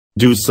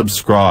Do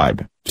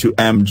subscribe to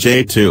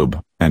MJTube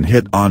and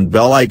hit on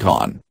bell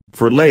icon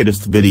for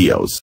latest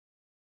videos.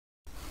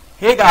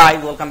 Hey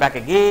guys, welcome back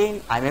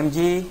again. I'm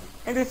MG.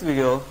 In this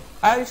video,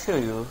 I will show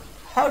you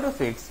how to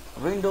fix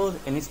Windows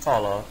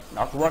installer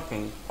not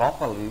working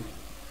properly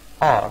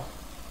or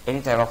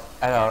any type of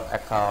error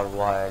occur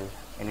while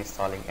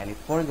installing any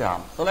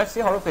program. So let's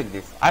see how to fix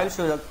this. I will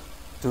show you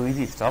two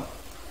easy steps.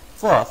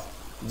 First,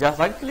 just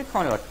right click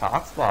on your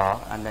taskbar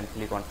and then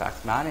click on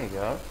Task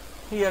Manager.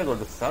 Here go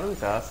to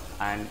Services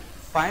and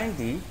find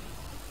the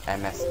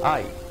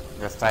MSI.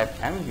 Just type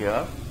M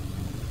here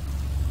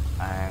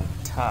and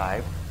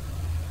type,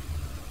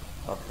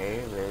 okay,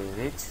 where is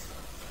it?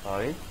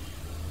 Sorry.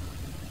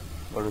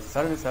 Go to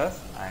Services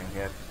and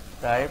here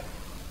type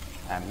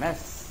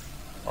MS.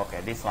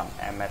 Okay, this one,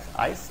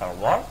 MSI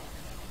server.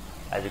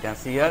 As you can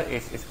see here,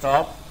 it's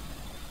stop.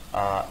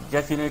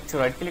 Just you need to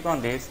right click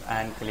on this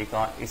and click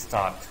on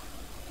Start.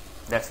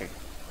 That's it.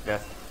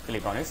 Just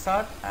click on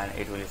Start and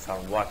it will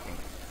start working.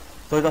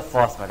 So the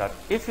first method.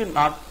 If you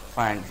not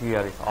find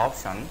here this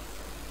option,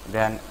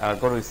 then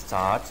go to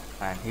Start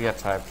and here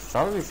type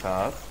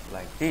Services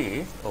like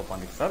this. Open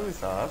the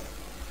Services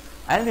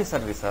and the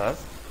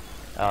Services.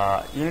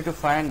 You need to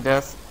find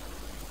this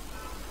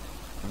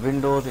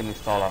Windows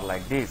installer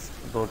like this.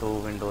 Go to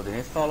Windows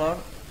installer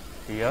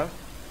here.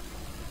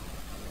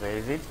 Where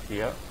is it?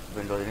 Here,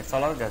 Windows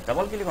installer. Just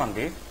double click on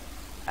this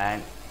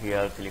and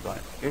here click on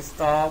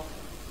Stop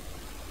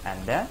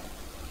and then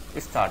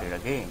start it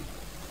again.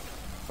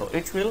 So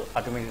it will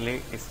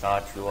automatically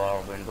start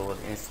your Windows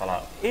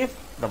installer. If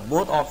the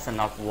both option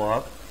not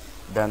work,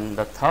 then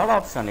the third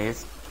option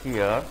is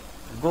here.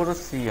 Go to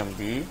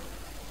CMD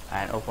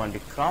and open the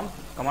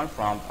command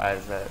prompt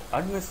as an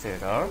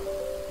administrator,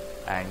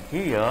 and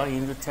here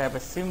you need to type a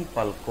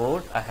simple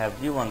code. I have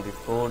given this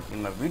code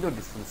in my video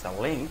description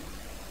link.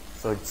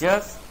 So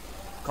just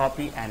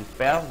copy and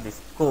paste this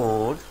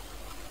code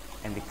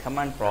in the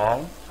command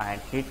prompt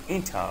and hit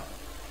enter.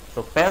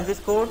 So paste this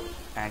code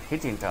and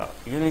hit enter.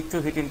 You need to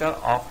hit enter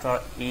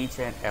after each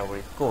and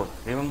every code.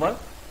 Remember,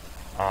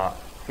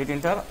 hit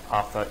enter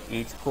after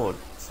each code.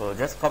 So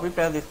just copy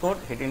paste this code,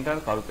 hit enter,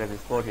 copy paste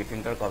this code, hit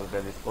enter, copy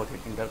paste this code,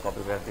 hit enter,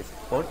 copy paste this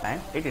code and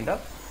hit enter.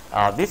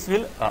 This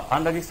will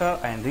unregister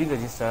and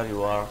re-register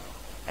your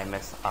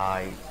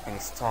MSI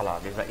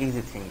installer. This is an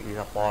easy thing. This is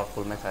a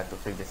powerful method to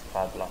fix this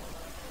problem.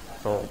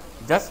 So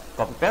just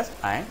copy paste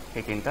and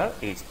hit enter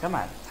each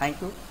command.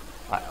 Thank you.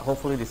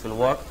 Hopefully this will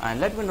work, and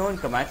let me know in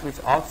comments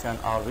which option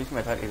or which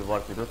method is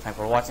work with you. Thanks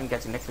for watching.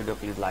 Catch you next video.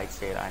 Please like,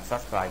 share and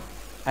subscribe.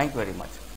 Thank you very much.